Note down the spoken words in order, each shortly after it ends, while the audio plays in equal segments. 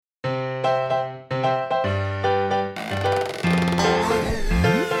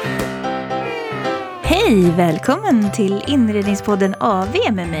Hej, välkommen till Inredningspodden AV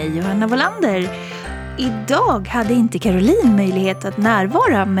med mig, Johanna Wolander. Idag hade inte Caroline möjlighet att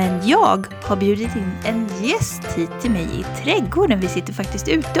närvara, men jag har bjudit in en gäst hit till mig i trädgården. Vi sitter faktiskt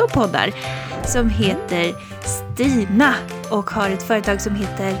ute och poddar, som heter Stina och har ett företag som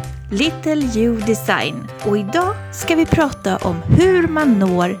heter Little You Design. Och idag ska vi prata om hur man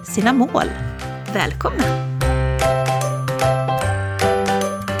når sina mål. Välkomna!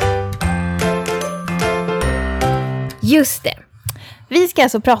 Just det. Vi ska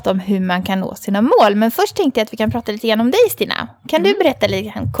alltså prata om hur man kan nå sina mål. Men först tänkte jag att vi kan prata lite grann om dig, Stina. Kan du berätta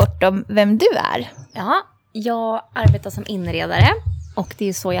lite kort om vem du är? Ja, jag arbetar som inredare. Och det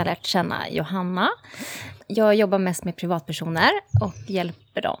är så jag har lärt känna Johanna. Jag jobbar mest med privatpersoner och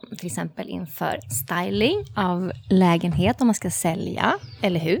hjälper dem till exempel inför styling av lägenhet om man ska sälja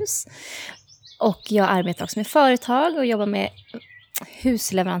eller hus. Och jag arbetar också med företag och jobbar med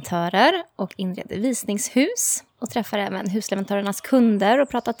husleverantörer och inreder visningshus. Och träffar även husleverantörernas kunder och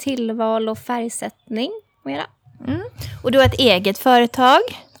pratar tillval och färgsättning och mera. Och du har ett eget företag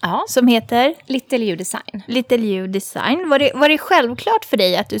som heter Little You Design. Little You Design. Var det självklart för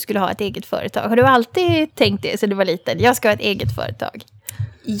dig att du skulle ha ett eget företag? Har du alltid tänkt det sedan du var liten? Jag ska ha ett eget företag.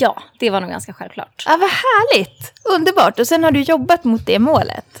 Ja, det var nog ganska självklart. Ja, vad härligt! Underbart. Och sen har du jobbat mot det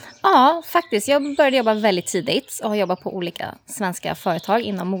målet. Ja, faktiskt. Jag började jobba väldigt tidigt och har jobbat på olika svenska företag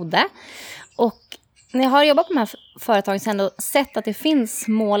inom mode. Och när jag har jobbat på de här företagen så har jag ändå sett att det finns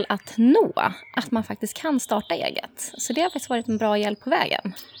mål att nå. Att man faktiskt kan starta eget. Så det har faktiskt varit en bra hjälp på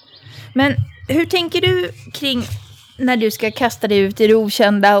vägen. Men hur tänker du kring när du ska kasta dig ut i det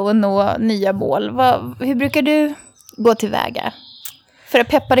okända och nå nya mål? Hur brukar du gå tillväga? För att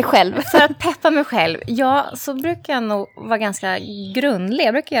peppa dig själv? För att peppa mig själv? Ja, så brukar jag nog vara ganska grundlig.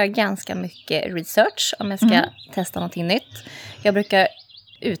 Jag brukar göra ganska mycket research om jag ska testa någonting nytt. Jag brukar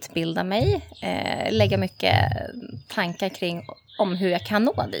utbilda mig, lägga mycket tankar kring om hur jag kan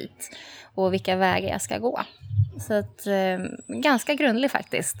nå dit och vilka vägar jag ska gå. Så att, ganska grundlig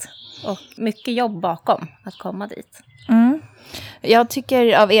faktiskt och mycket jobb bakom att komma dit. Jag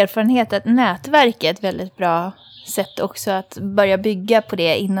tycker av erfarenhet att nätverk är ett väldigt bra sätt också att börja bygga på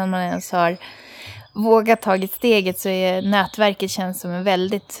det innan man ens har vågat tagit steget, så är nätverket känns som en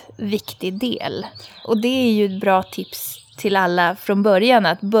väldigt viktig del. Och det är ju ett bra tips till alla från början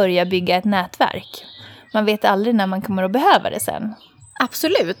att börja bygga ett nätverk. Man vet aldrig när man kommer att behöva det sen.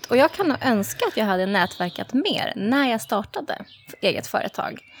 Absolut, och jag kan nog önska att jag hade nätverkat mer när jag startade eget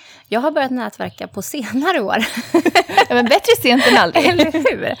företag. Jag har börjat nätverka på senare år. Ja, men bättre sent än aldrig. Eller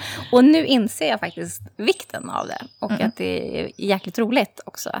hur? Och nu inser jag faktiskt vikten av det. Och att det är jäkligt roligt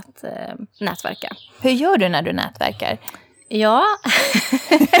också att nätverka. Hur gör du när du nätverkar? Ja,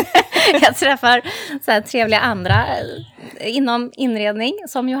 jag träffar så här trevliga andra inom inredning,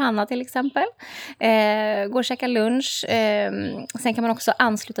 som Johanna till exempel. Går och käka lunch. Sen kan man också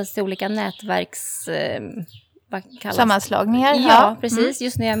ansluta sig till olika nätverks... sammanslagningar. Ja, precis.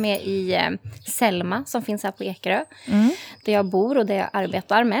 Just nu är jag med i Selma som finns här på Ekerö. Där jag bor och där jag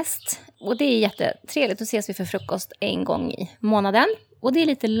arbetar mest. Och det är jättetrevligt. Då ses vi för frukost en gång i månaden. Och det är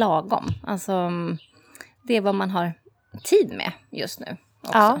lite lagom. Alltså, det är vad man har tid med just nu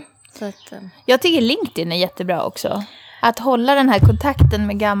också. Ja. Så att, jag tycker LinkedIn är jättebra också. Att hålla den här kontakten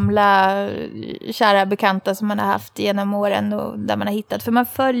med gamla kära bekanta som man har haft genom åren och där man har hittat. För man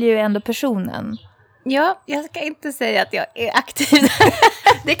följer ju ändå personen. Ja, jag ska inte säga att jag är aktiv.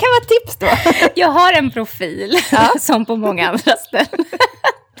 Det kan vara tips då. Jag har en profil som på många andra ställen.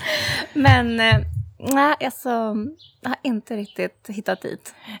 Men nej, alltså, jag har inte riktigt hittat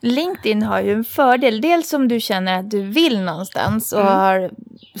dit. LinkedIn har ju en fördel. Dels om du känner att du vill någonstans och har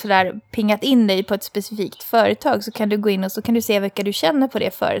sådär pingat in dig på ett specifikt företag, så kan du gå in och så kan du se vilka du känner på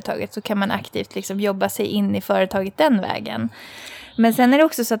det företaget. Så kan man aktivt liksom jobba sig in i företaget den vägen. Men sen är det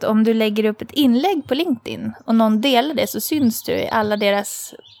också så att om du lägger upp ett inlägg på LinkedIn och någon delar det, så syns du i alla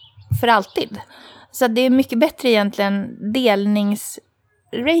deras för alltid. Så det är mycket bättre egentligen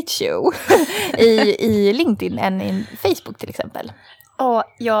delningsratio i LinkedIn än i Facebook till exempel.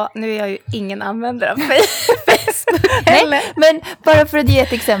 Ja, nu är jag ju ingen användare av Facebook. Nej, men bara för att ge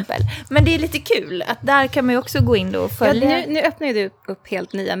ett exempel. Men det är lite kul att där kan man ju också gå in då och följa. Ja, nu öppnar ju du upp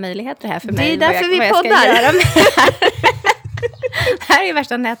helt nya möjligheter här för mig. Det är därför vi poddar. Det här är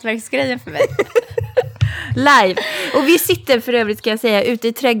värsta nätverksgrejen för mig. Live. Och vi sitter för övrigt, ska jag säga, ute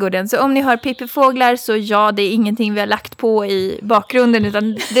i trädgården. Så om ni har pippifåglar, så ja, det är ingenting vi har lagt på i bakgrunden,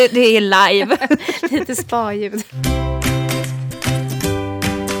 utan det är live. Lite spa-ljud.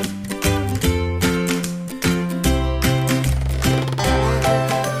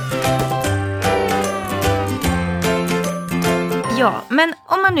 Ja, men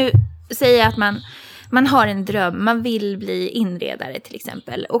om man nu säger att man har en dröm, man vill bli inredare till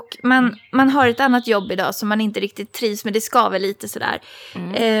exempel. Och man har ett annat jobb idag som man inte riktigt trivs med, det skaver lite sådär.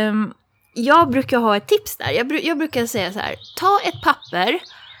 Jag brukar ha ett tips där. Jag brukar säga så här, ta ett papper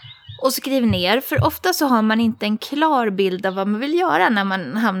och skriv ner. För ofta så har man inte en klar bild av vad man vill göra när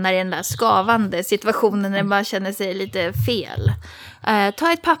man hamnar i den där skavande situationen när man känner sig lite fel.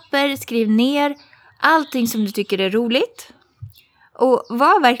 Ta ett papper, skriv ner allting som du tycker är roligt. Och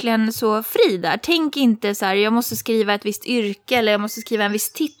var verkligen så fri där. Tänk inte så här, jag måste skriva ett visst yrke eller jag måste skriva en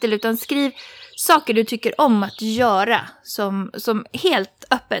viss titel. Utan skriv saker du tycker om att göra som helt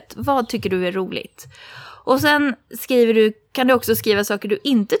öppet. Vad tycker du är roligt? Och sen kan du också skriva saker du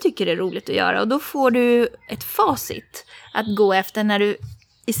inte tycker är roligt att göra. Och då får du ett facit att gå efter när du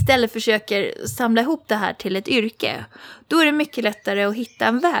istället försöker samla ihop det här till ett yrke. Då är det mycket lättare att hitta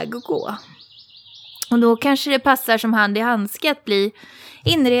en väg att gå. Och då kanske det passar som hand i handske att bli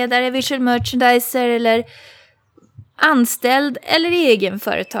inredare, visual merchandiser eller anställd eller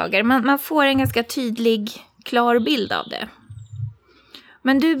egenföretagare. Man får en ganska tydlig, klar bild av det.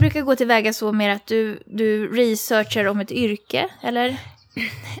 Men du brukar gå tillväga så mer att du researchar om ett yrke, eller?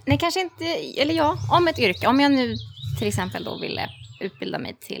 Nej, kanske inte, eller ja, om ett yrke. Om jag nu till exempel då ville utbilda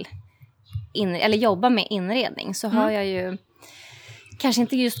mig till eller jobba med inredning så har jag ju kanske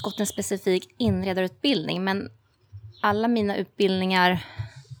inte just gått en specifik inredarutbildning, men alla mina utbildningar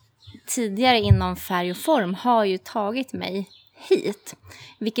tidigare inom färg och form har ju tagit mig hit.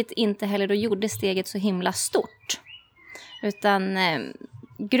 Vilket inte heller då gjorde steget så himla stort. Utan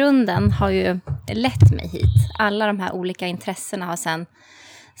grunden har ju lett mig hit. Alla de här olika intressena har sen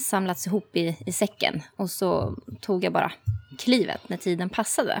samlats ihop i säcken. Och så tog jag bara klivet när tiden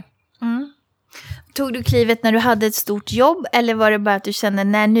passade. Mm. Tog du klivet när du hade ett stort jobb eller var det bara att du kände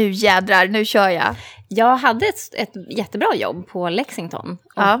nej nu jädrar, nu kör jag? Jag hade ett jättebra jobb på Lexington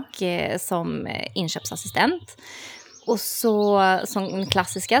och som inköpsassistent. Och så som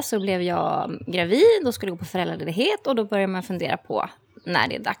klassiska så blev jag gravid och skulle gå på föräldraledighet och då började man fundera på när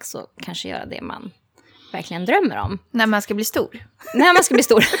det är dags att kanske göra det man verkligen drömmer om. När man ska bli stor? När man ska bli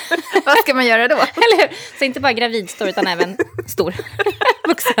stor. Vad ska man göra då? Eller hur? Så inte bara gravidstor utan även stor.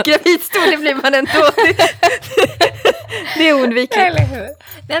 Gravidstor, det blir man ändå. Det är oundvikligt. Eller hur?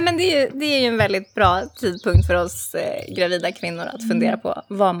 Nej, men det är ju en väldigt bra tidpunkt för oss gravida kvinnor att fundera på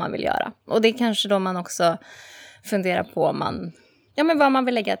vad man vill göra. Och det är kanske då man också funderar på vad man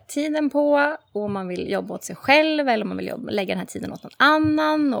vill lägga tiden på. Och om man vill jobba åt sig själv eller om man vill lägga den här tiden åt någon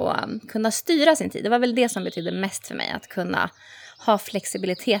annan. Och kunna styra sin tid. Det var väl det som betydde mest för mig. Att kunna ha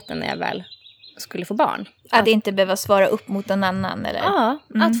flexibiliteten när jag väl skulle få barn. Att inte behöva svara upp mot någon annan, eller? Ja,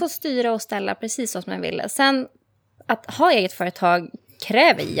 att få styra och ställa precis så som man ville. Sen att ha eget företag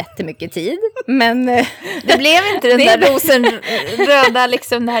kräver jättemycket tid. Men det blev inte den där rosenröda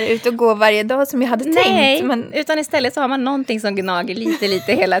liksom där ut och gå varje dag som jag hade tänkt. Men utan istället så har man någonting som gnager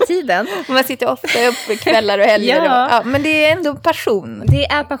lite hela tiden. Man sitter ofta uppe kvällar och helger. Ja, men det är ändå passion. Det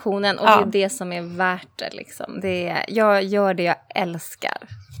är passionen och det är det som är värt det. Liksom. Jag gör det jag älskar.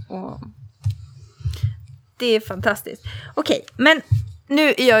 Det är fantastiskt. Okej, men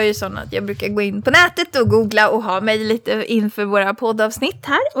nu är jag ju sån att jag brukar gå in på nätet och googla och ha mig lite inför våra poddavsnitt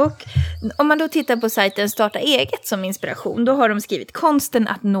här. Och om man då tittar på sajten Starta eget som inspiration, då har de skrivit konsten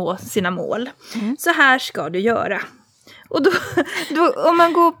att nå sina mål. Så här ska du göra. Och då, om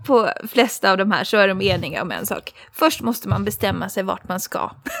man går på flesta av de här så är de eniga om en sak. Först måste man bestämma sig vart man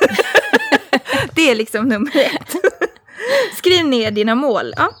ska. Det är liksom nummer 1. Skriv ner dina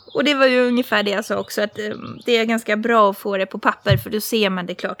mål. Ja, och det var ju ungefär det jag sa också. Att det är ganska bra att få det på papper. För då ser man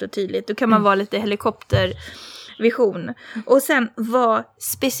det klart och tydligt. Då kan man vara lite helikoptervision. Och sen vara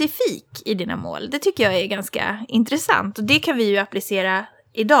specifik i dina mål. Det tycker jag är ganska intressant. Och det kan vi ju applicera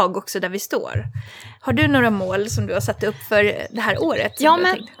idag också där vi står. Har du några mål som du har satt upp för det här året? Ja,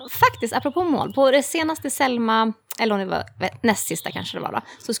 men faktiskt, apropå mål. På det senaste Selma, eller om det var näst sista kanske det var då,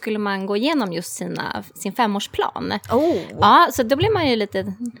 så skulle man gå igenom just sin 5-årsplan. Ja, så då blev man ju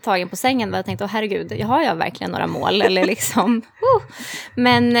lite tagen på sängen och jag tänkte, herregud, har jag verkligen några mål? Eller liksom,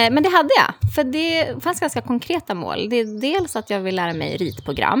 Men det hade jag, för det fanns ganska konkreta mål. Det är dels att jag vill lära mig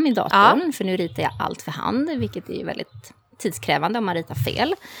ritprogram i datorn, för nu ritar jag allt för hand, vilket är väldigt tidskrävande om man ritar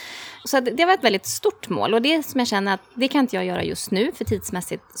fel. Så det var ett väldigt stort mål och det som jag känner att det kan inte jag göra just nu, för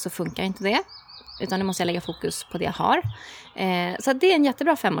tidsmässigt så funkar inte det. Utan nu måste jag lägga fokus på det jag har. Så det är en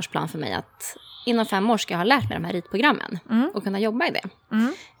jättebra 5-årsplan för mig att inom 5 år ska jag ha lärt mig de här ritprogrammen och kunna jobba i det.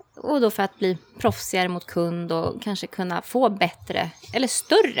 Och då för att bli proffsigare mot kund och kanske kunna få bättre eller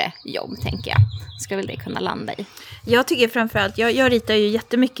större jobb, tänker jag. Ska väl det kunna landa i. Jag tycker framförallt, jag ritar ju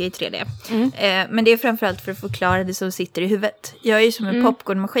jättemycket i 3D. Men det är framförallt för att förklara det som sitter i huvudet. Jag är ju som en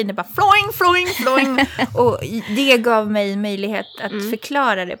popcornmaskin, det bara floing. Och det gav mig möjlighet att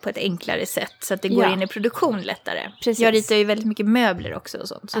förklara det på ett enklare sätt. Så att det går in i produktion lättare. Precis. Jag ritar ju väldigt mycket möbler också och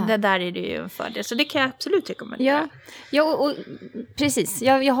sånt. Så det där är det ju en fördel. Så det kan jag absolut rekommendera. Ja, och precis.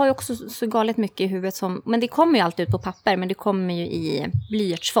 Jag har ju också så galet mycket i huvudet men det kommer ju alltid ut på papper, men det kommer ju i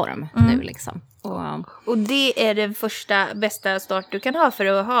blyertsform nu liksom. Och det är den första bästa start du kan ha för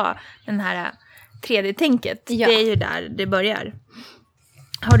att ha den här 3D-tänket. Ja. Det är ju där det börjar.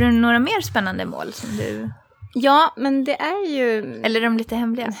 Har du några mer spännande mål som du... Ja, men det är ju... Eller är de lite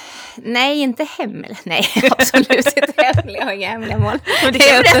hemliga? Nej, inte hemliga. Nej, absolut inte hemliga. Jag har inga hemliga mål. Och det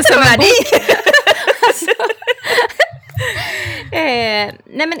kan jag berätta om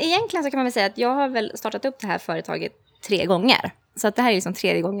nej, men egentligen så kan man väl säga att jag har väl startat upp det här företaget 3 gånger. Så att det här är liksom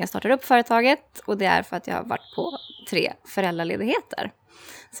 3:e gången jag startar upp företaget. Och det är för att jag har varit på 3 föräldraledigheter.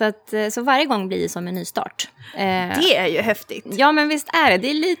 Så varje gång blir det som en nystart. Det är ju häftigt. Ja, men visst är det. Det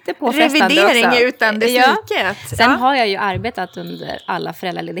är lite påfrestande revidering också. Utan dess like. Sen har jag ju arbetat under alla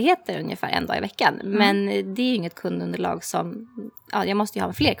föräldraledigheter ungefär 1 dag i veckan. Men det är ju inget kundunderlag som... Ja, jag måste ju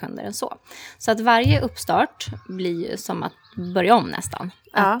ha fler kunder än så. Så att varje uppstart blir ju som att börja om nästan.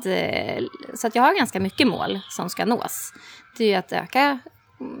 Ja. Så att jag har ganska mycket mål som ska nås. Det är ju att öka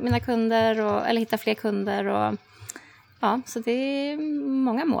mina kunder eller hitta fler kunder och... Ja, så det är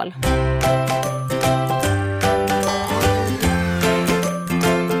många mål.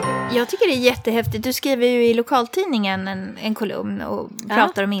 Jag tycker det är jättehäftigt. Du skriver ju i lokaltidningen en kolumn och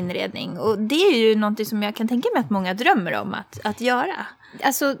pratar om inredning. Och det är ju någonting som jag kan tänka mig att många drömmer om att göra.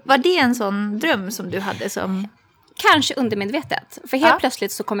 Alltså, var det en sån dröm som du hade som... Kanske undermedvetet. För helt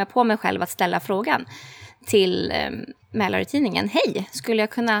plötsligt så kom jag på mig själv att ställa frågan till Mälartidningen. Hej, skulle jag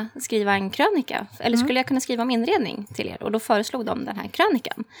kunna skriva en krönika? Eller skulle jag kunna skriva om inredning till er? Och då föreslog de den här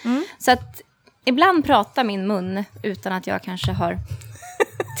krönikan. Så att ibland pratar min mun utan att jag kanske har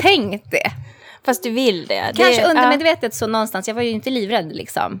tänkt det. Fast du vill det. Kanske undermedvetet så någonstans. Jag var ju inte livrädd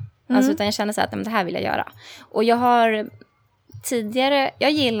liksom. Alltså, utan jag kände så att det här vill jag göra. Och jag har tidigare...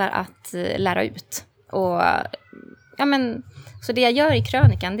 Jag gillar att lära ut. Och så det jag gör i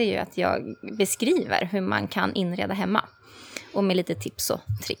krönikan, det är ju att jag beskriver hur man kan inreda hemma. Och med lite tips och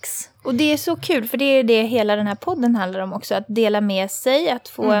tricks. Och det är så kul, för det är det hela den här podden handlar om också. Att dela med sig, att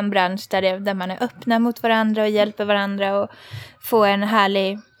få en bransch där man är öppna mot varandra och hjälper varandra. Och få en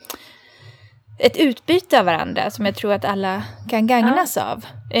härlig... Ett utbyte av varandra som jag tror att alla kan gagnas av.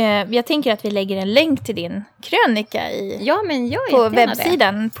 Jag tänker att vi lägger en länk till din krönika på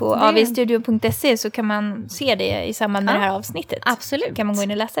webbsidan på avstudio.se, så kan man se det i samband med det här avsnittet. Absolut. Kan man gå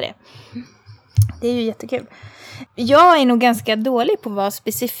in och läsa det. Det är ju jättekul. Jag är nog ganska dålig på att vara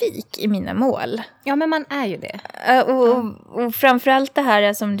specifik i mina mål. Ja, men man är ju det. Och framförallt det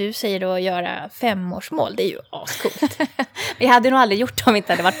här som du säger då, att göra 5-årsmål, det är ju ascoolt. Vi hade nog aldrig gjort det om vi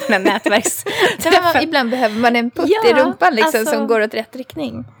inte hade varit på den Ibland behöver man en putt i rumpan liksom, som går åt rätt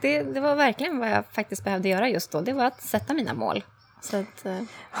riktning. Det var verkligen vad jag faktiskt behövde göra just då. Det var att sätta mina mål. Så att,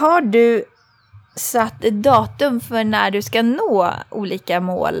 Har du satt ett datum för när du ska nå olika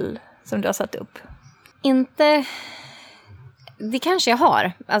mål som du har satt upp? Inte... Det kanske jag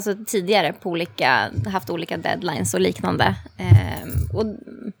har. Alltså tidigare på haft olika deadlines och liknande.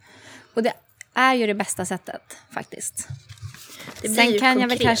 Och det är ju det bästa sättet faktiskt. Sen kan jag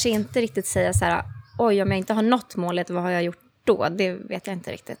väl kanske inte riktigt säga så här: oj, om jag inte har nått målet, vad har jag gjort då? Det vet jag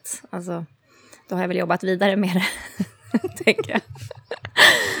inte riktigt. Alltså, då har jag väl jobbat vidare med det, tänker jag.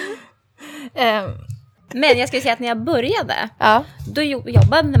 Men jag skulle säga att när jag började, då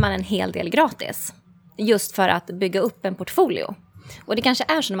jobbade man en hel del gratis. Just för att bygga upp en portfolio. Och det kanske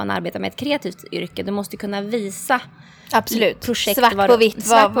är så när man arbetar med ett kreativt yrke. Du måste kunna visa projekt. Svart på vitt,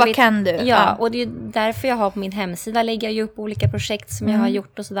 vad kan du? Ja, och det är därför jag har på min hemsida lägger jag upp olika projekt som jag har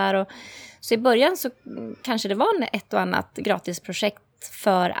gjort och sådär. Så i början så kanske det var ett och annat gratisprojekt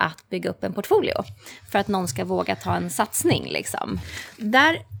för att bygga upp en portfolio. För att någon ska våga ta en satsning liksom.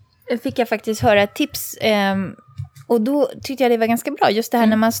 Där fick jag faktiskt höra ett tips. Och då tyckte jag det var ganska bra. Just det här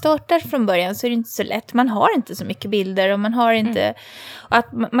när man startar från början så är det inte så lätt. Man har inte så mycket bilder och man har inte...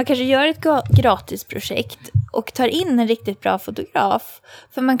 Att man kanske gör ett gratisprojekt och tar in en riktigt bra fotograf.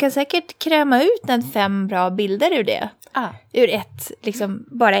 För man kan säkert kräma ut 5 bra bilder ur det.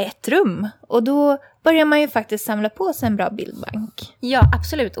 Ur bara ett rum. Och då börjar man ju faktiskt samla på sig en bra bildbank. Ja,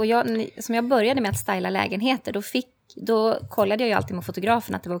 absolut. Och som jag började med att styla lägenheter, då kollade jag ju alltid med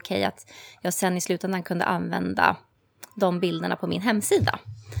fotografen att det var okej att jag sen i slutändan kunde använda de bilderna på min hemsida.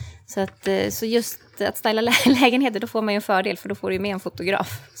 Så just att styla lägenheter, då får man ju en fördel, för då får du ju med en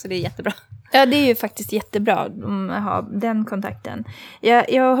fotograf. Så det är jättebra. Ja, det är ju faktiskt jättebra att ha den kontakten.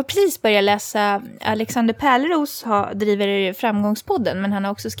 Jag har precis börjat läsa, Alexander Pärleros driver Framgångspodden, men han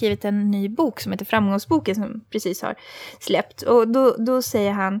har också skrivit en ny bok som heter Framgångsboken som precis har släppt. Och då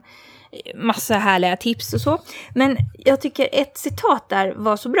säger han massa härliga tips och så. Men jag tycker ett citat där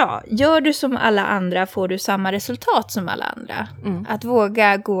var så bra. Gör du som alla andra får du samma resultat som alla andra. Att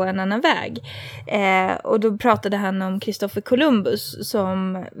våga gå en annan väg. Och då pratade han om Christopher Columbus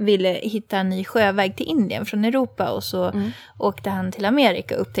som ville hitta en ny sjöväg till Indien från Europa. Och så åkte han till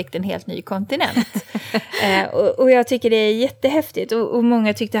Amerika och upptäckte en helt ny kontinent. Och jag tycker det är jättehäftigt. Och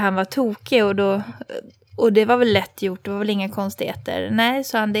många tyckte han var tokig och det var väl lätt gjort, det var väl inga konstigheter. Nej,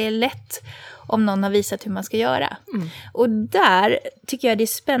 sa han, det är lätt om någon har visat hur man ska göra. Och där tycker jag det är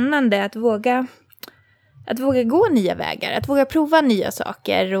spännande att våga gå nya vägar. Att våga prova nya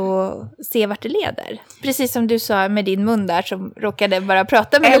saker och se vart det leder. Precis som du sa med din mun där som råkade bara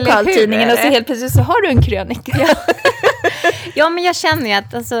prata med lokaltidningen och så helt plötsligt så har du en krönika. Ja, men jag känner ju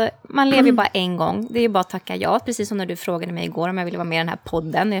att alltså, man lever ju bara en gång. Det är ju bara att tacka ja. Precis som när du frågade mig igår om jag ville vara med i den här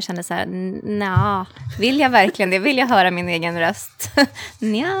podden. Och jag kände så här, nja, vill jag verkligen det? Vill jag höra min egen röst?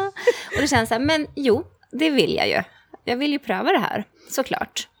 Nja. Och då kände jag så här, men jo, det vill jag ju. Jag vill ju pröva det här,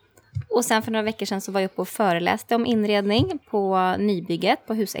 såklart. Och sen för några veckor sedan så var jag uppe och föreläste om inredning på nybygget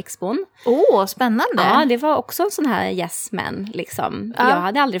på Husexpon. Spännande. Ja, det var också en sån här yes man liksom. Ja. Jag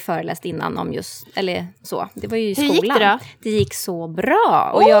hade aldrig föreläst innan om just, eller så. Det var ju i skolan. Hur gick det då? Det gick så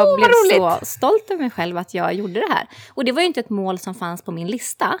bra. Och jag blev så stolt över mig själv att jag gjorde det här. Och det var ju inte ett mål som fanns på min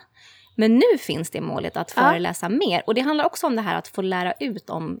lista. Men nu finns det målet att föreläsa mer. Och det handlar också om det här att få lära ut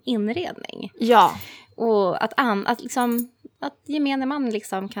om inredning. Ja. Och att gemene man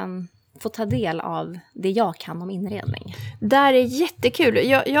liksom kan få ta del av det jag kan om inredning. Där är jättekul.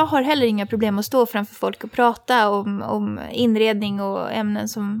 Jag har heller inga problem att stå framför folk och prata om inredning och ämnen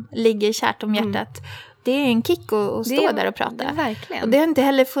som ligger kärt om hjärtat. Det är en kick att stå där och prata. Det verkligen. Och det har inte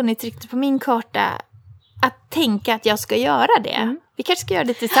heller funnits riktigt på min karta att tänka att jag ska göra det. Vi kanske ska göra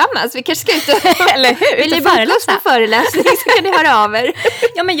det tillsammans. Vi kanske ska ut och eller hur? Vill ni boka på föreläsning så kan ni höra av er.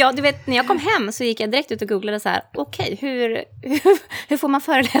 Ja, men du vet, när jag kom hem så gick jag direkt ut och googlade så här, okej, hur får man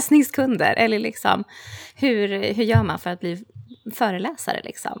föreläsningskunder? Eller liksom, hur gör man för att bli föreläsare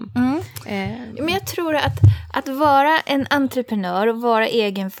liksom? Men jag tror att vara en entreprenör och vara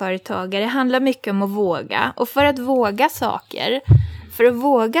egenföretagare handlar mycket om att våga. Och för att våga saker, för att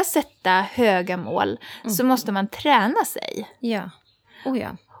våga sätta höga mål så måste man träna sig. Ja. Ja.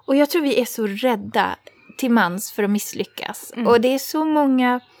 Och jag tror vi är så rädda till mans för att misslyckas. Och det är så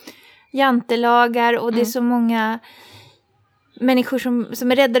många jantelagar och det är så många människor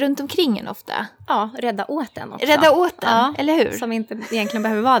som är rädda runt omkring en ofta. Ja, rädda åt en också. Rädda åt en, eller hur? Som inte egentligen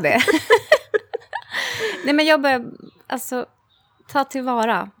behöver vara det. Nej, men jag börjar ta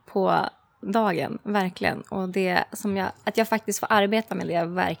tillvara på dagen, verkligen. Och det som att jag faktiskt får arbeta med det jag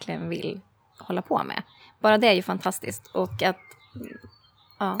verkligen vill hålla på med. Bara det är ju fantastiskt. Och att,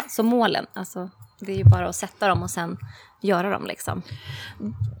 så målen, det är ju bara att sätta dem och sen göra dem liksom.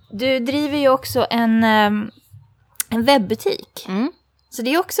 Du driver ju också en webbutik. Så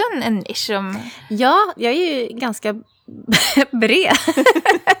det är också en nisch som... Ja, jag är ju ganska bred.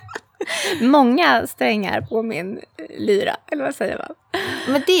 Många strängar på min lyra, eller vad säger man?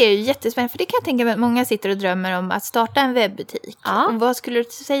 Men det är ju jättespännande, för det kan jag tänka mig att många sitter och drömmer om att starta en webbutik. Ja. Och vad skulle du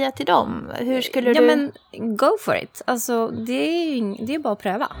säga till dem? Hur skulle du... men go for it. Det är bara att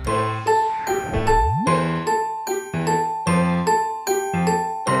pröva.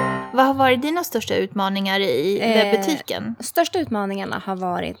 Vad har varit dina största utmaningar i webbutiken? Största utmaningarna har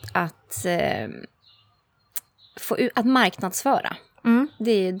varit att att marknadsföra.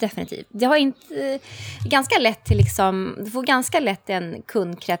 Det är definitivt. Det har inte ganska lätt till du får ganska lätt en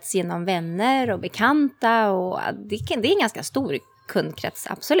kundkrets genom vänner och bekanta, och det är en ganska stor kundkrets,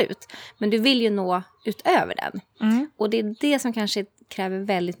 absolut. Men du vill ju nå utöver den. Och det är det som kanske kräver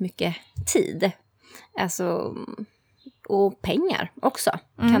väldigt mycket tid. Och pengar också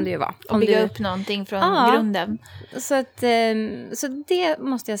kan det ju vara. Och bygga upp någonting från grunden. Så det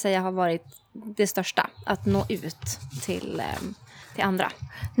måste jag säga har varit det största. Att nå ut till andra.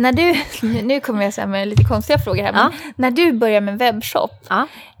 Nu kommer jag säga med lite konstiga frågor här. Men när du börjar med webbshop,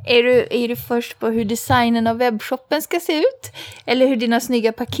 är du först på hur designen av webbshoppen ska se ut? Eller hur dina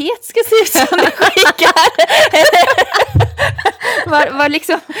snygga paket ska se ut som du skickar?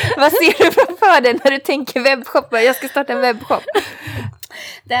 Vad ser du framför dig när du tänker webbshop? Jag ska starta en webbshop.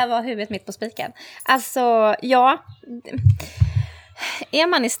 Det var huvudet mitt på spiken. Är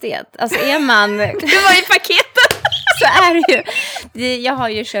man estet? Du var i paketet. så är det ju. Jag har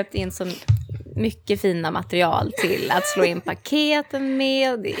ju köpt in så mycket fina material till att slå in paketen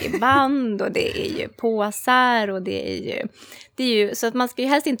med. Det är band och det är ju påsar och det är ju så att man ska ju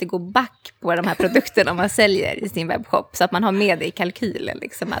helst inte gå back på de här produkterna man säljer i sin webbshop, så att man har med det i kalkylen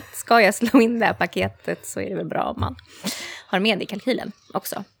liksom, att ska jag slå in det här paketet så är det väl bra om man har med det i kalkylen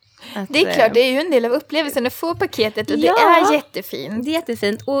också. Det är klart, det är ju en del av upplevelsen att få paketet och det är jättefint. Det är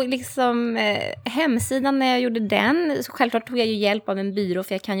jättefint och liksom hemsidan när jag gjorde den, så självklart tog jag ju hjälp av en byrå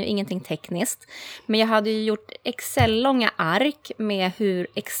för jag kan ju ingenting tekniskt. Men jag hade ju gjort Excel-långa ark med hur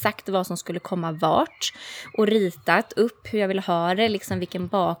exakt vad som skulle komma vart och ritat upp hur jag ville ha det, liksom vilken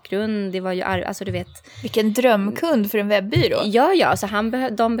bakgrund, det var ju, alltså du vet. Vilken drömkund för en webbyrå. Ja, så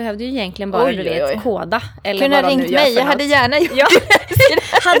de behövde ju egentligen bara koda. Eller kunde ha ringt mig, jag hade gärna gjort det.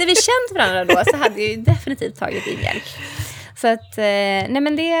 Hade vi känt varandra då så hade jag ju definitivt tagit in hjälp. Så att,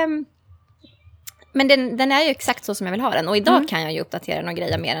 men den är ju exakt så som jag vill ha den. Och idag kan jag ju uppdatera den och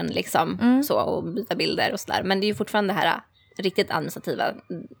greja mer än liksom så och byta bilder och sådär. Men det är ju fortfarande det här riktigt administrativa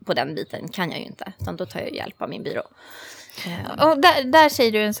på den biten kan jag ju inte. Utan då tar jag hjälp av min byrå. Och där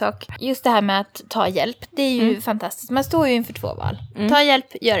säger du en sak. Just det här med att ta hjälp, det är ju fantastiskt. Man står ju inför 2 val. Ta hjälp,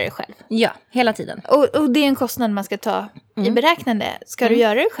 gör det själv. Ja, hela tiden. Och det är en kostnad man ska ta i beräknande. Ska du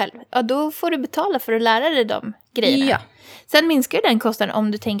göra det själv, då får du betala för att lära dig de grejerna. Ja. Sen minskar den kostnaden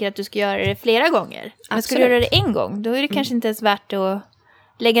om du tänker att du ska göra det flera gånger. Absolut. Men ska du göra det en gång, då är det kanske inte ens värt att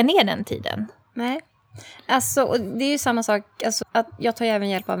lägga ner den tiden. Nej, alltså det är ju samma sak. Alltså, att jag tar ju även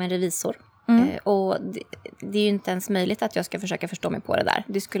hjälp av en revisor. Och det är ju inte ens möjligt att jag ska försöka förstå mig på det där.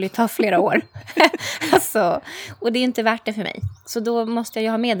 Det skulle ju ta flera år. Alltså, och det är ju inte värt det för mig. Så då måste jag ju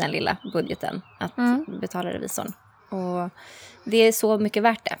ha med den lilla budgeten att betala revisorn. Och det är så mycket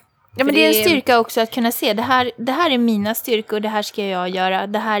värt det. Ja, men det är en styrka också att kunna se det här är mina styrkor, det här ska jag göra,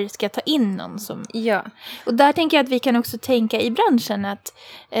 det här ska jag ta in någon som. Ja. Och där tänker jag att vi kan också tänka i branschen att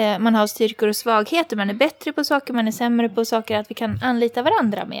man har styrkor och svagheter, man är bättre på saker, man är sämre på saker, att vi kan anlita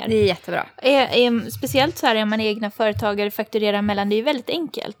varandra mer. Det är jättebra. Speciellt så här är man egna företagare, fakturerar mellan, det är väldigt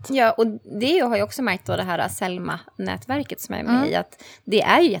enkelt. Ja, och det har jag också märkt då, det här Selma-nätverket som jag är med i, att det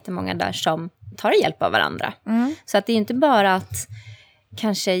är ju jättemånga där som tar hjälp av varandra. Så att det är inte bara att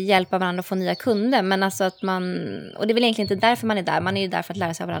kanske hjälpa varandra att få nya kunder, men alltså att och det är väl egentligen inte därför man är där, man är ju där för att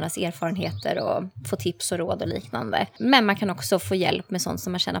lära sig av varandras erfarenheter och få tips och råd och liknande, men man kan också få hjälp med sånt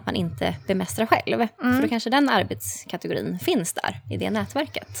som man känner att man inte bemästrar själv, för då kanske den arbetskategorin finns där i det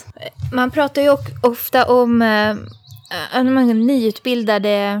nätverket. Man pratar ju ofta om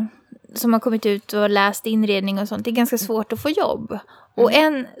nyutbildade som har kommit ut och läst inredning och sånt, det är ganska svårt att få jobb, och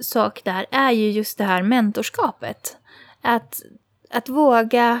en sak där är ju just det här mentorskapet, att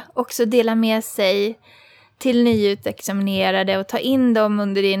våga också dela med sig till nyutexaminerade och ta in dem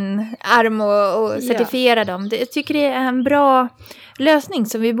under din arm och certifiera dem. Jag tycker det är en bra lösning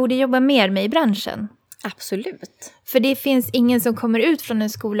som vi borde jobba mer med i branschen. Absolut. För det finns ingen som kommer ut från en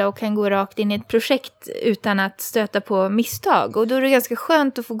skola och kan gå rakt in i ett projekt utan att stöta på misstag. Och då är det ganska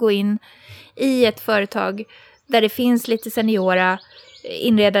skönt att få gå in i ett företag där det finns lite seniora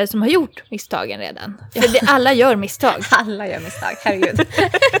inredare som har gjort misstagen redan. För alla gör misstag. Alla gör misstag, herregud.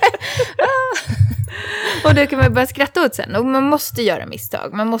 Och då kan man bara skratta åt sen. Och man måste göra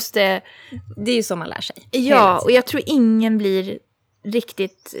misstag. Det är ju så man lär sig. Ja, och jag tror ingen blir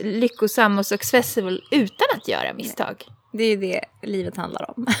riktigt lyckosam och successful utan att göra misstag. Det är ju det livet handlar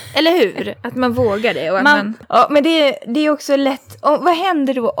om. Eller hur? Att man vågar det. Och men det är också lätt. Vad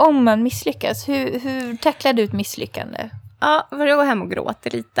händer då om man misslyckas? Hur tacklar du ett misslyckande? Ja, var jag går hem och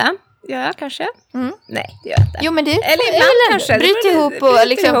gråter lite. Ja, kanske. Nej, det gör jag inte. Jo, men det eller ibland kanske. Bryt ihop och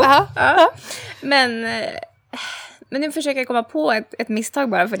liksom. Ihop. Ja. Men nu försöker jag komma på ett misstag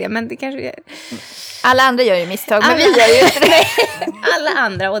bara för det. Men det kanske. Alla andra gör ju misstag, men vi gör ju inte det. Alla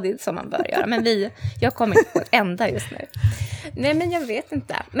andra, och det är så man bör göra. Men jag kommer inte på ett enda just nu. Nej, men jag vet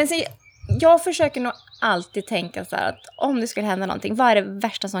inte. Men jag försöker nog alltid tänka så här att om det skulle hända någonting, vad är det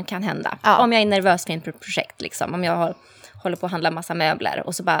värsta som kan hända? Ja. Om jag är nervös för ett projekt, liksom, om jag håller på att handla massa möbler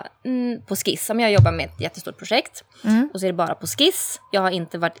och så bara på skiss, om jag jobbar med ett jättestort projekt och så är det bara på skiss, jag har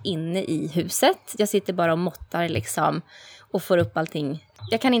inte varit inne i huset, jag sitter bara och måttar liksom och får upp allting.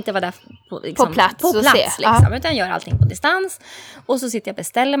 Jag kan inte vara där på plats liksom, utan jag gör allting på distans. Och så sitter jag och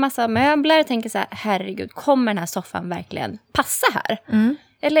beställer massa möbler, tänker så här, herregud, kommer den här soffan verkligen passa här?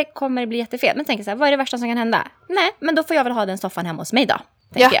 Eller kommer det bli jättefel? Men tänker så här, vad är det värsta som kan hända? Nej, men då får jag väl ha den soffan hemma hos mig då.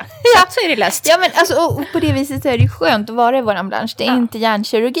 Jag. Så är det löst. Ja, men alltså, och på det viset är det ju skönt att vara i våran bransch. Det är inte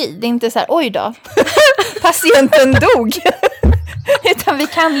hjärnkirurgi. Det är inte så här, oj då, patienten dog. Utan vi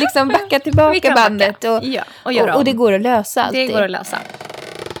kan liksom backa tillbaka bandet och det går att lösa alltid. Det går att lösa.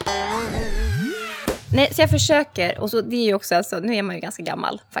 Nej, så jag försöker. Och så, det är ju också, alltså, nu är man ju ganska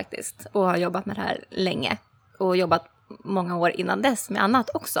gammal faktiskt. Och har jobbat med det här länge. Och jobbat många år innan dess med annat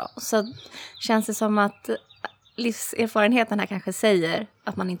också. Så känns det som att livserfarenheten här kanske säger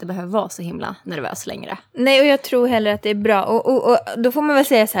att man inte behöver vara så himla nervös längre. Nej, och jag tror heller att det är bra. Och då får man väl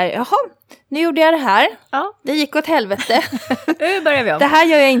säga så här, jaha, nu gjorde jag det här. Ja. Det gick åt helvete. Nu börjar vi om. Det här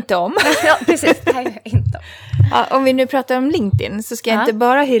gör jag inte om. Ja, precis. Det här gör jag inte om. Ja, om vi nu pratar om LinkedIn så ska jag inte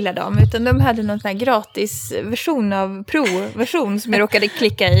bara hylla dem, utan de hade någon sån här gratis version av pro-version som jag råkade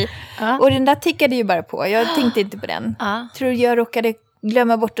klicka i. Och den där tickade ju bara på. Jag tänkte inte på den. Tror jag råkade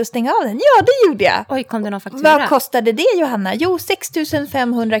glömma bort att stänga av den? Ja, det gjorde jag. Oj, kom det någon faktura? Vad kostade det, Johanna? Jo, 6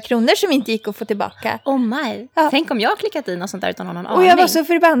 500 kronor som inte gick att få tillbaka. Oh my. Ja. Tänk om jag har klickat in och sånt där utan någon aning. Och jag var så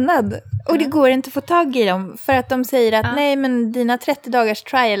förbannad. Och det går inte att få tag i dem. För att de säger att nej, men dina 30 dagars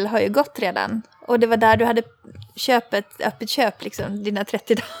trial har ju gått redan. Och det var där du hade öppet köp, liksom, dina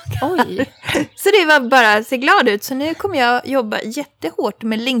 30 dagar. Oj. Så det var bara, se glad ut. Så nu kommer jag jobba jättehårt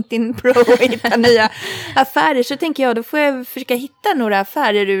med LinkedIn Pro och hitta nya affärer. Så tänker jag, då får jag försöka hitta några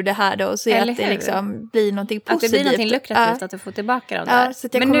affärer ur det här då. Och se att det liksom blir någonting positivt. Att det blir någonting lukrativt, att du får tillbaka dem där. Så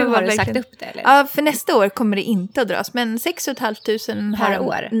att jag men nu har du sagt upp det, eller? Ja, för nästa år kommer det inte att dras. Men 6 500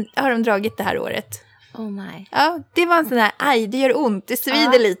 har de dragit det här året. Oh my. Ja, det var en sån där, aj, det gör ont, det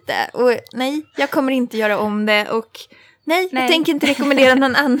svider lite. Och nej, jag kommer inte göra om det. Och nej, jag tänker inte rekommendera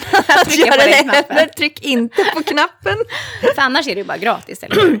någon annan att göra det. Men tryck inte på knappen. För annars är det ju bara gratis,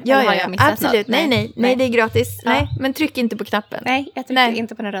 eller hur? Ja, absolut. Nej, det är gratis. Nej, men tryck inte på knappen. Nej, jag trycker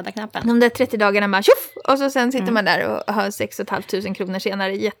inte på den röda knappen. De där 30 dagarna bara tjoff! Och så sen sitter man där och har 6 500 kronor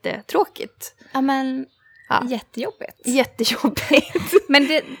senare. Jättetråkigt. Ja, men jättejobbigt. Jättejobbigt.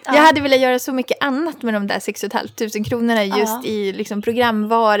 Men jag hade velat göra så mycket annat med de där 6 500 kronorna just i liksom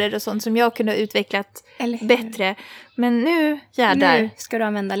programvaror och sånt som jag kunde ha utvecklat bättre. Men nu jävlar. Nu ska du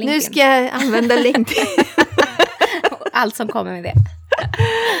använda LinkedIn. Nu ska jag använda LinkedIn. Allt som kommer med det.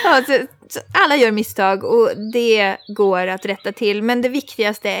 Ja, så alla gör misstag och det går att rätta till. Men det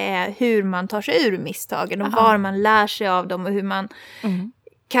viktigaste är hur man tar sig ur misstagen och var man lär sig av dem och hur man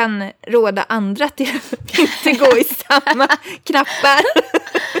kan råda andra till att inte gå i samma knappar.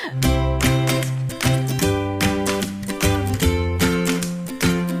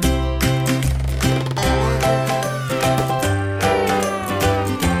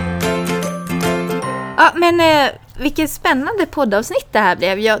 Ja, men vilket spännande poddavsnitt det här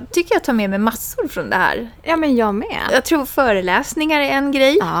blev. Jag tycker jag tar med mig massor från det här. Ja, men jag med. Jag tror föreläsningar är en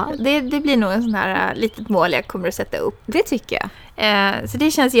grej. Ja. Det blir nog en sån här litet mål jag kommer att sätta upp. Det tycker jag. Så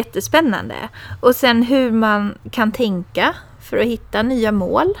det känns jättespännande. Och sen hur man kan tänka för att hitta nya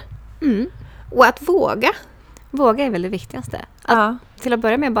mål. Och att våga. Våga är väl det viktigaste. Till att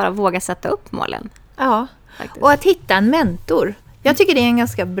börja med bara våga sätta upp målen. Ja, faktiskt. Och att hitta en mentor. Jag tycker det är en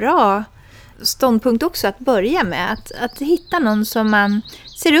ganska bra ståndpunkt också att börja med. Att hitta någon som man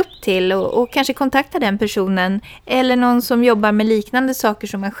ser upp till och kanske kontakta den personen. Eller någon som jobbar med liknande saker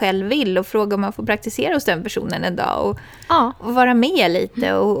som man själv vill. Och fråga om man får praktisera hos den personen en dag. Och vara med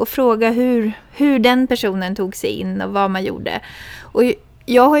lite och fråga hur den personen tog sig in och vad man gjorde. Och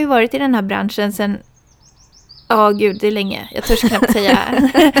jag har ju varit i den här branschen sedan... gud, det är länge. Jag törs knappt säga.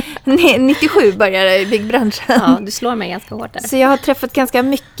 97 började jag i byggbranschen. Ja, du slår mig ganska hårt där. Så jag har träffat ganska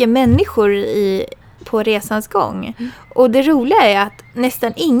mycket människor på resans gång. Och det roliga är att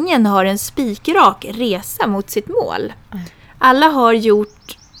nästan ingen har en spikrak resa mot sitt mål. Alla har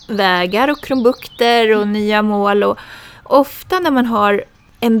gjort vägar och krumbukter och nya mål. Och ofta när man har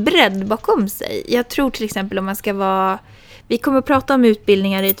en bredd bakom sig. Jag tror till exempel om man ska vara... Vi kommer att prata om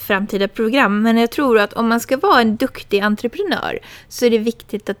utbildningar i ett framtida program, men jag tror att om man ska vara en duktig entreprenör så är det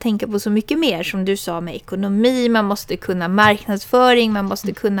viktigt att tänka på så mycket mer som du sa med ekonomi. Man måste kunna marknadsföring, man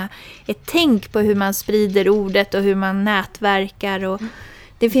måste kunna ett tänk på hur man sprider ordet och hur man nätverkar. Och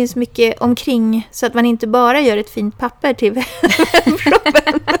det finns mycket omkring så att man inte bara gör ett fint papper till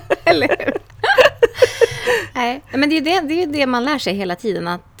webbshoppen. Eller hur? Nej, men det är ju det man lär sig hela tiden,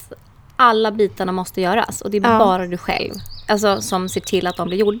 att alla bitarna måste göras och det är bara du själv som ser till att de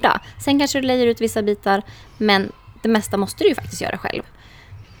blir gjorda. Sen kanske du lägger ut vissa bitar, men det mesta måste du ju faktiskt göra själv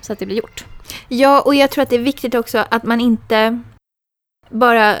så att det blir gjort. Ja, och jag tror att det är viktigt också att man inte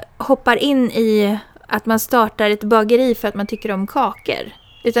bara hoppar in i att man startar ett bageri för att man tycker om kakor.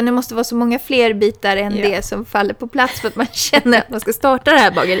 Utan det måste vara så många fler bitar än det som faller på plats för att man känner att man ska starta det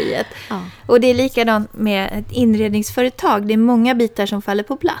här bageriet. Ja. Och det är likadant med ett inredningsföretag. Det är många bitar som faller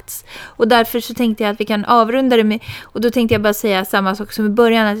på plats. Och därför så tänkte jag att vi kan avrunda det med... Och då tänkte jag bara säga samma sak som i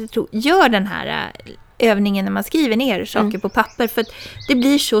början. Att jag tror, gör den här övningen när man skriver ner saker på papper. För att det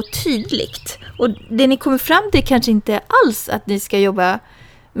blir så tydligt. Och det ni kommer fram till kanske inte alls att ni ska jobba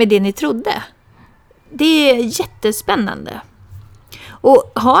med det ni trodde. det är jättespännande.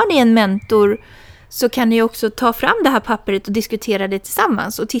 Och har ni en mentor så kan ni också ta fram det här pappret och diskutera det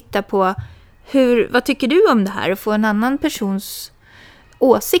tillsammans. Och titta på vad tycker du om det här? Och få en annan persons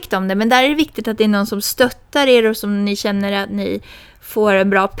åsikt om det. Men där är det viktigt att det är någon som stöttar er och som ni känner att ni får en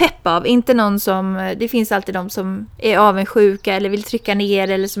bra pepp av. Inte någon som, det finns alltid de som är avundsjuka eller vill trycka ner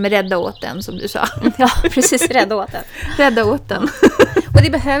eller som är rädda åt den, som du sa. Ja, precis, rädda åt den. Rädda åt den. Och det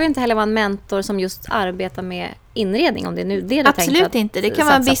behöver inte heller vara en mentor som just arbetar med inredning, om det är nu det du Absolut tänkt inte, det kan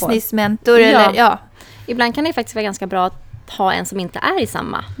vara en businessmentor ja. eller ja. Ibland kan det faktiskt vara ganska bra att ha en som inte är i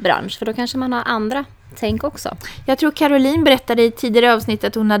samma bransch, för då kanske man har andra tänk också. Jag tror Caroline berättade i tidigare avsnitt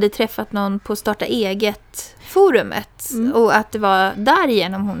att hon hade träffat någon på Starta Eget-forumet. Och att det var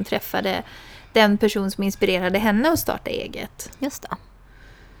därigenom hon träffade den person som inspirerade henne att starta eget. Just det.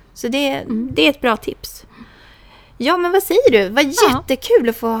 Så det är ett bra tips. Ja, men vad säger du? Vad jättekul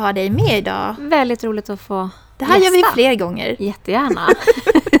att få ha dig med idag. Väldigt roligt att få Det här gör vi fler gånger. Jättegärna.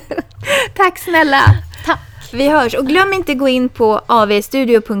 Tack snälla. Tack. Vi hörs. Och glöm inte gå in på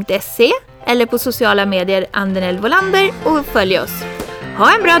avstudio.se eller på sociala medier Andenel Volander och följ oss.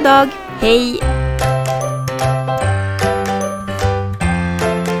 Ha en bra dag. Hej!